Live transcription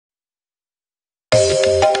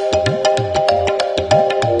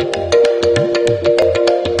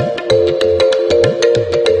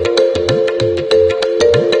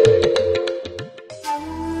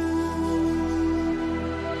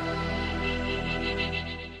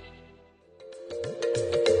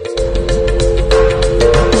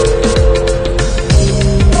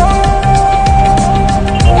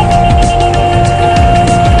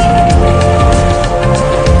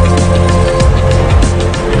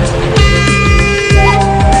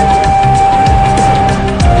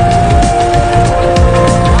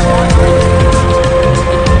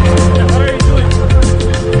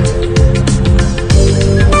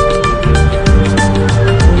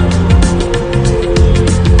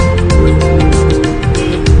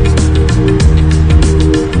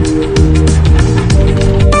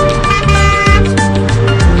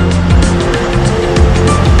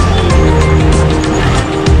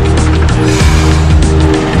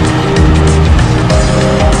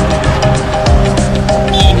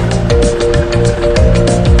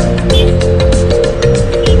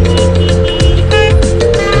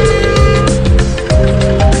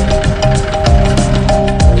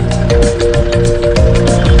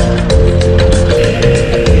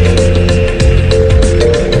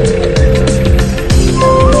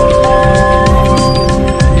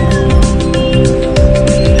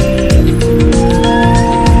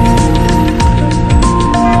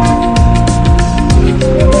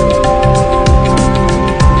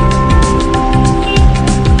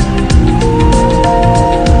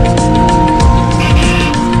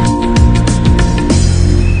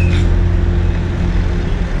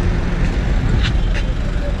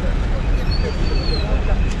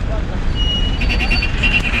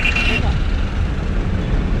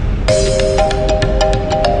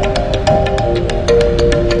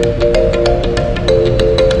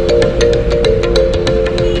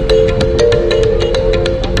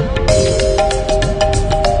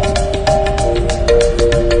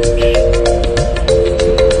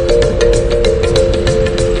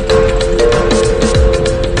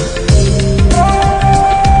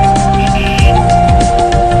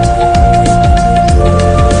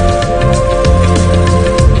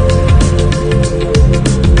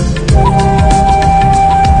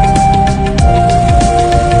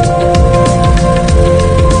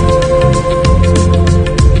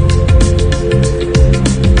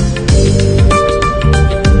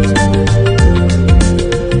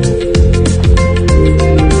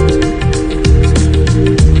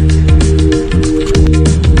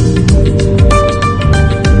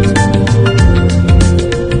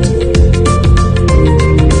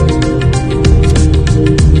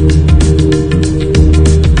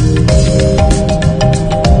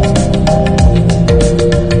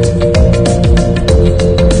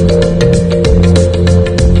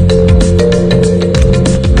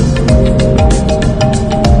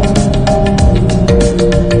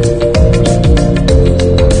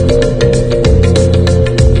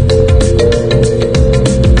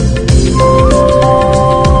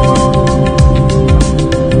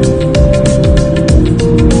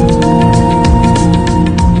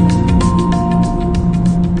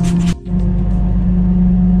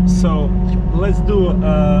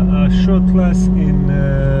short class in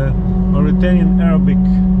Mauritanian Arabic,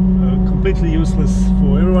 completely useless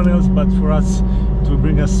for everyone else, but for us to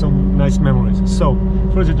bring us some nice memories. So,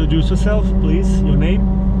 first introduce yourself, please, your name.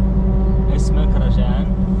 اسمك رجاء.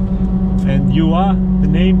 And you are, the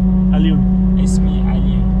name, Alioun. اسمي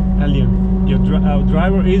علي. Alioun. Our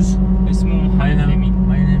driver is? اسمه محمد لمي.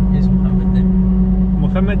 My name is Mohammed Lemi.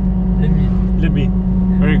 Mohammed? Lemi. Lemi.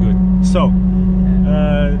 Very good. So,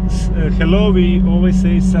 hello, we always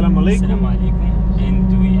say salam alaikum. Salam alaikum. And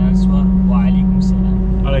we answer wa alaikum salam.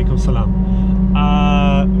 Alaikum salam.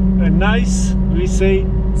 Nice, we say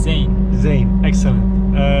Zain. Zain. Excellent.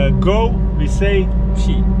 Go, we say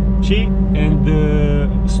Shi. Chi. And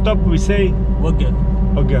stop, we say Wagga.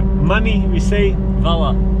 Oga. Money, we say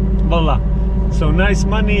Vala. Wallah. So nice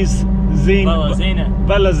money is Zain. Vala Zaina.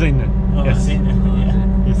 Vala Zaina. Oh, Yes. Zaina.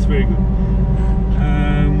 Yeah. It's very good.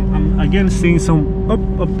 I'm again seeing some up.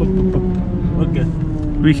 Wagga.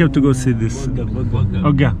 We have to go see this.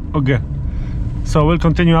 Wagga. Oga. So we'll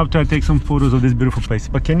continue after I take some photos of this beautiful place.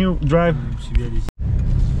 But can you drive?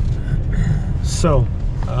 So,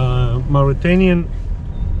 Mauritanian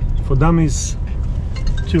for Dummies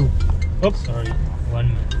 2. Oops. Sorry. 1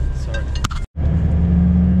 minute. Sorry.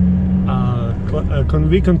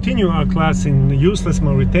 We continue our class in useless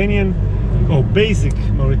Mauritanian or basic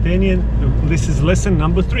Mauritanian. This is lesson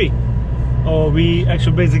number 3. Or we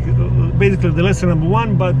actually basically the lesson number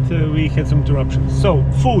 1, but we had some interruptions. So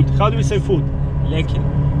food. How do we say food? Lekin.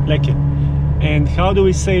 Lekin. And how do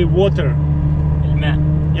we say water? الماء.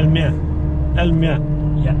 الماء. الماء.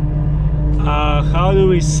 Yeah. How do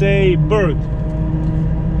we say bird?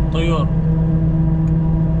 طيور.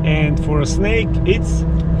 And for a snake, it's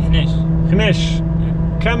حنش. خنش.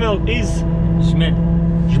 Yeah. Camel is جمل.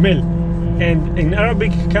 جمل. And in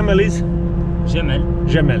Arabic, camel is جمل.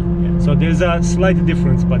 جمل. So there's a slight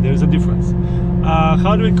difference, but there's a difference.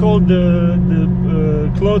 How do we call the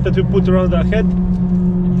cloth that we put around our head?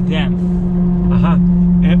 الدام.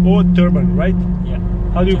 Or turban, right? Yeah.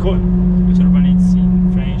 How do you call it? Turban it's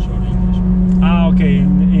in French or English. Okay.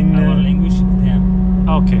 In Our language, dam.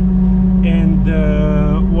 okay. And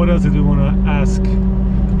what else did we want to ask?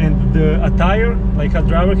 And the attire, like a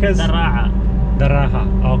driver has? دراعة. Daraha.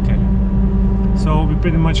 Okay. So we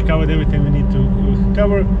pretty much covered everything we need to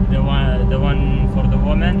cover. The one for the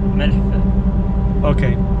woman, ملحفة.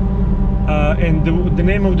 Okay. And the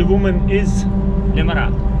name of the woman is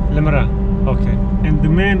المرأة. Lemra. Okay. And the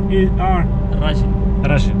man are الراجل.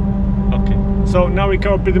 Rashid. Okay. So now we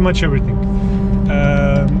cover pretty much everything.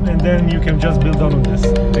 And then you can just build on this.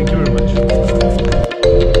 Thank you very much.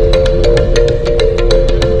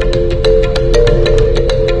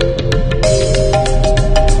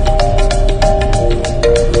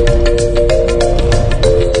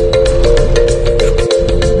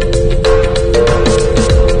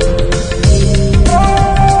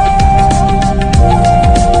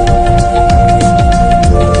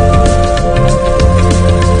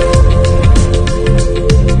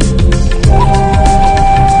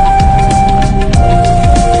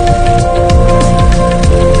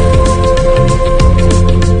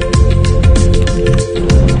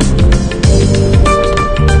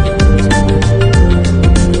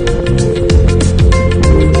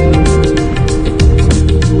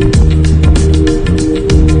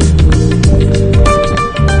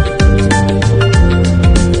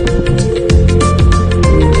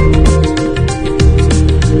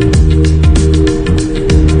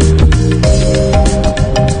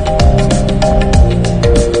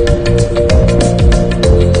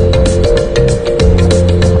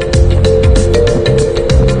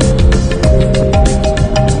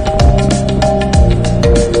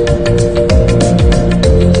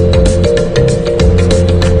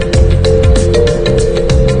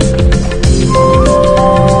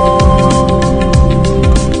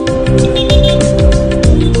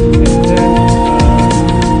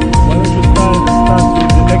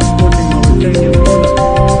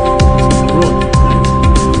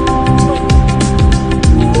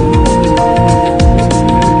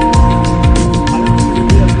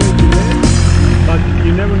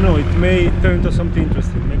 Turn into something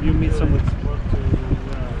interesting. Maybe you meet someone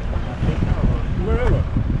wherever.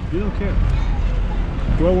 You don't care.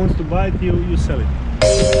 Whoever wants to buy it, you sell it.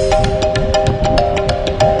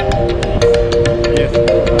 Yes.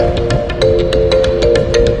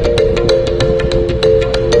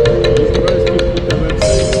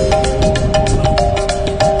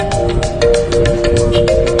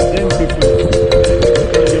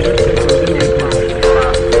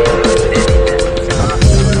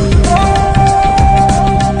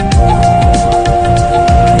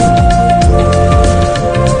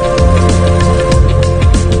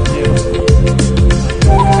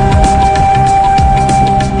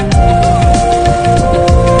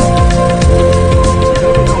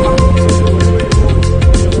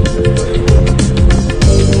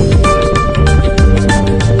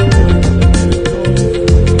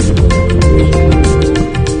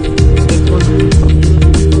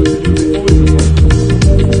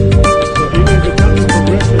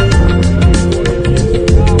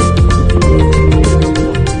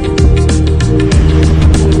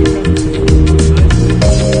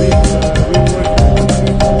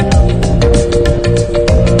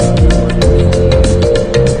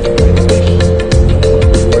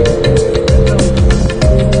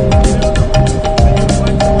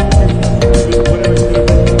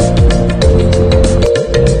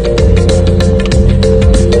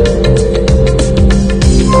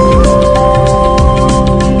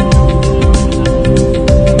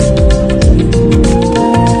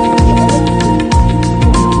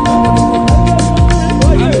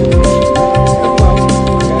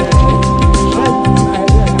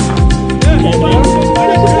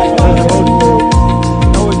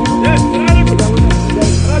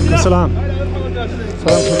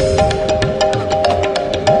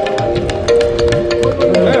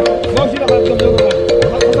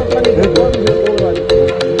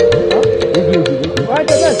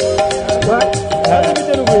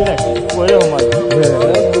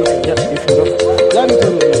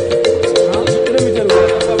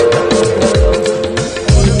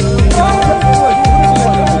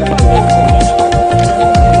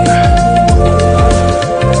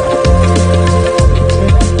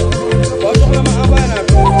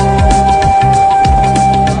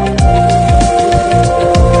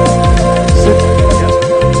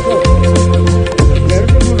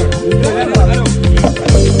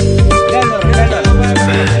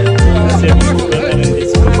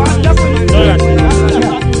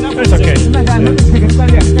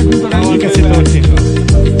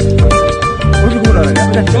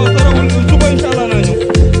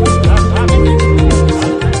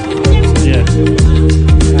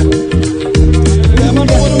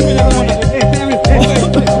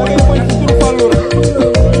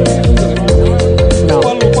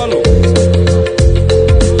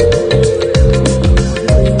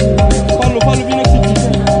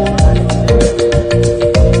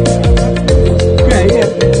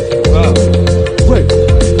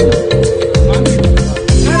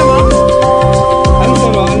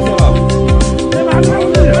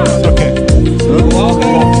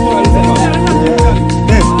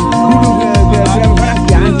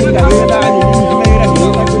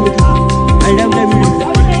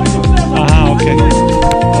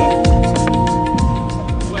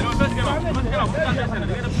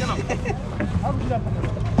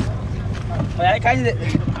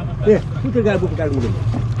 Putih gaal boobu gaal mu dem.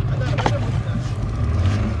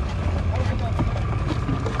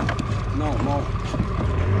 Non, non.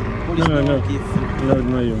 Police No, no. kii. No,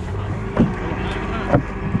 no, you.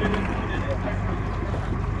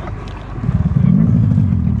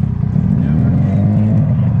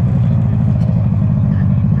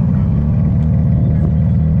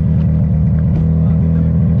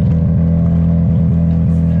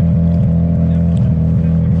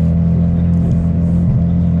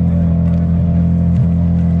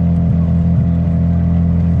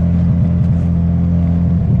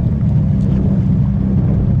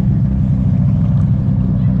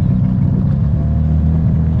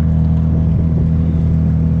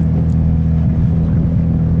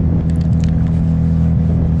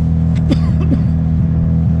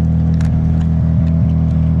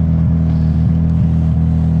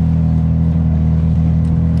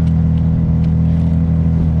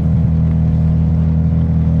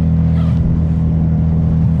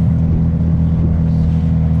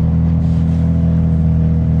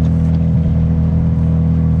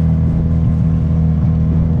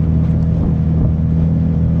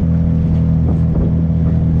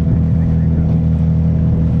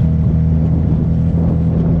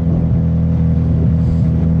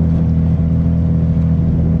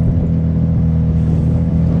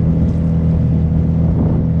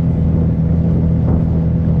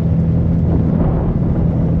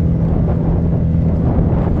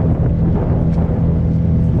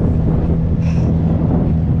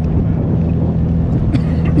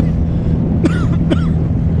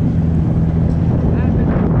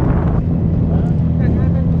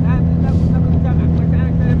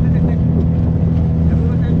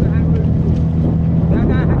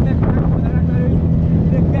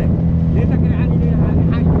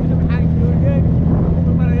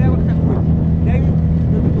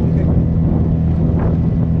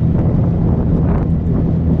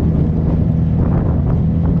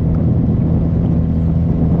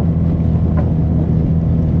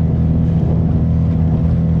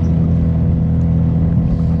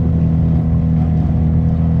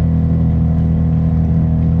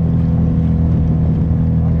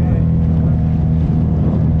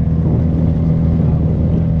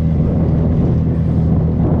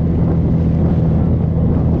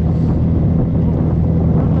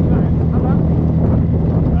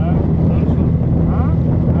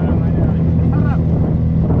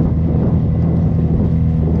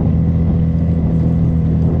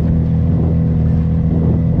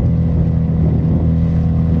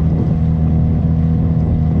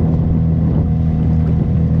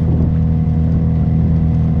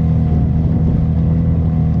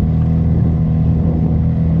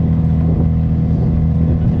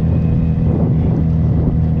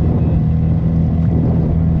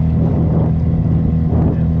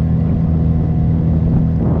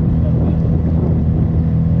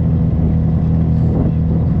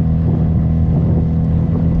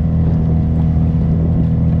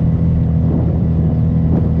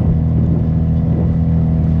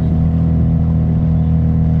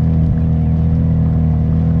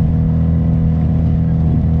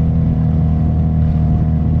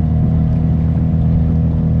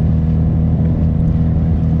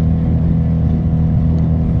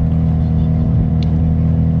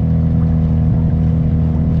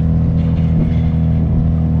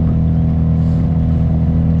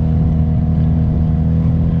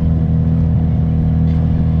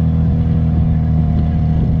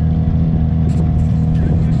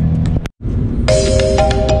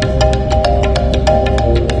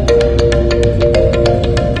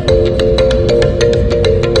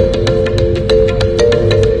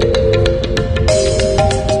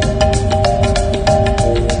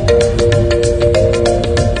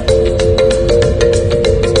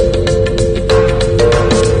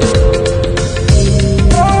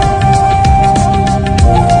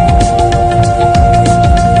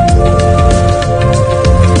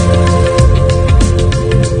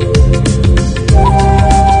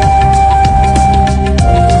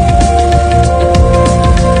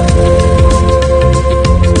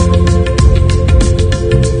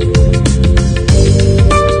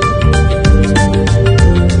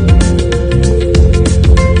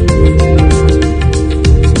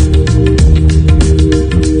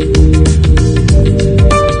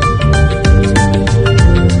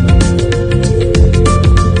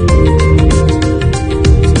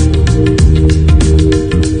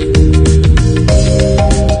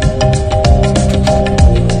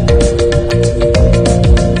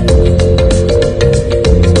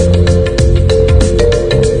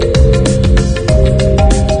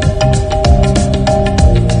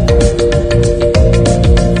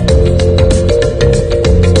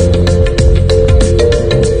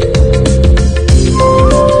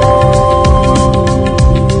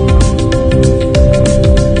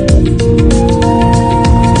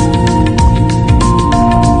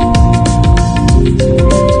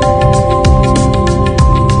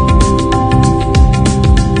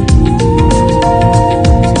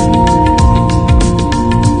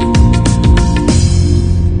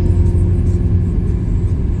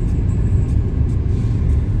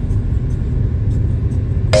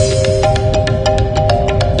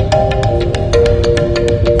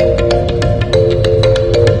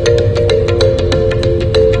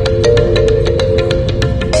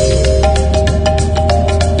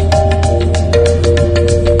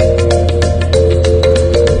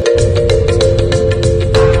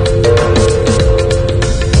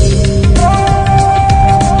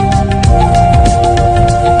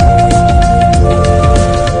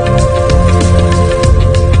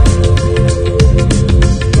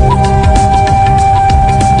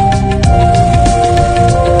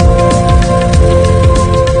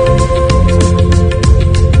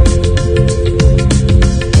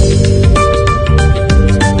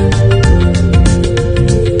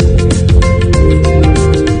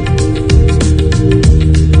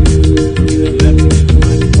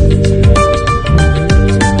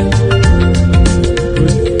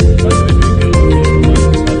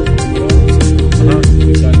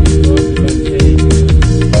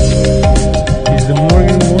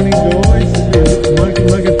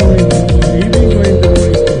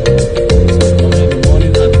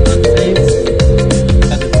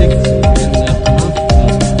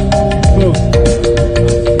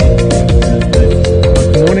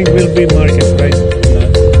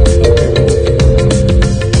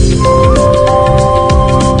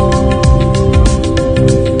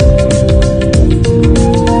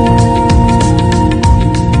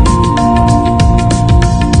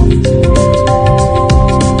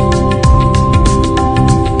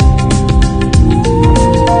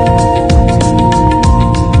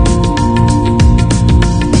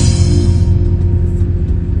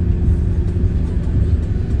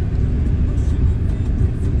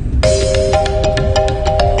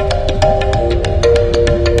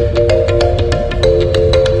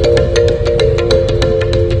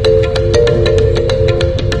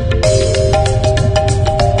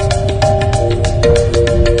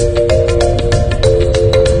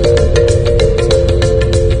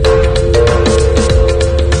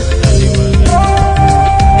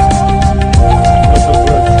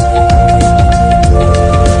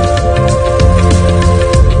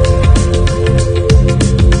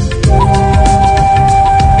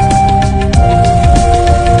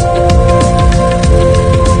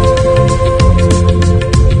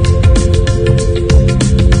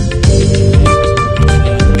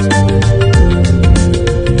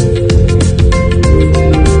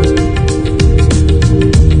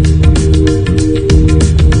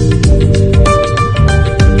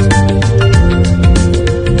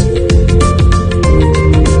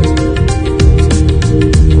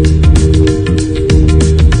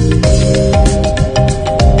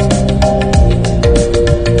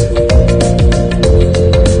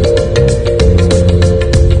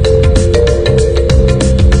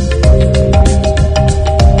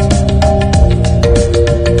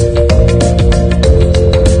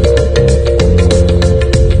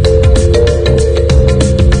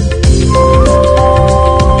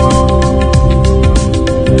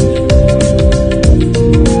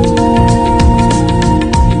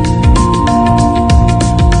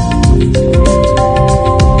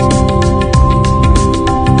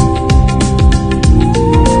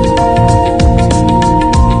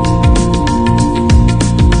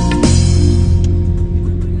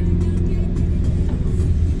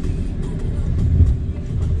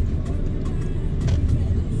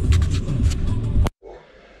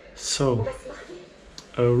 So,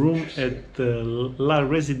 a room at La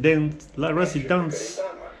Résidence.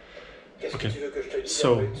 Okay,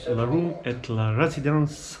 so la room at La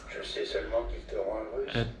Résidence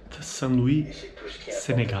at Saint-Louis,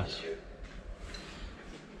 Senegal.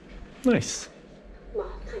 Nice.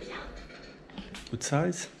 Good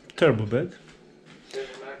size. Turbo bed.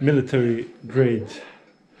 Military grade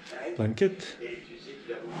blanket.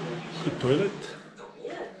 Good toilet.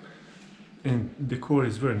 And decor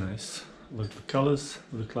is very nice. Look at the colors,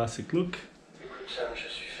 the classic look.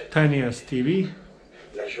 Tiny ass TV.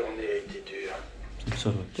 Some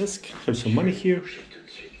sort of desk. Have some money here.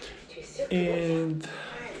 And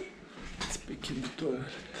let's peek in the toilet.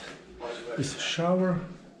 This is a shower.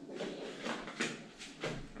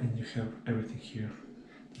 And you have everything here.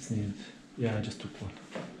 It's needed. Yeah, I just took one.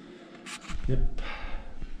 Yep.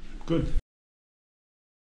 Good.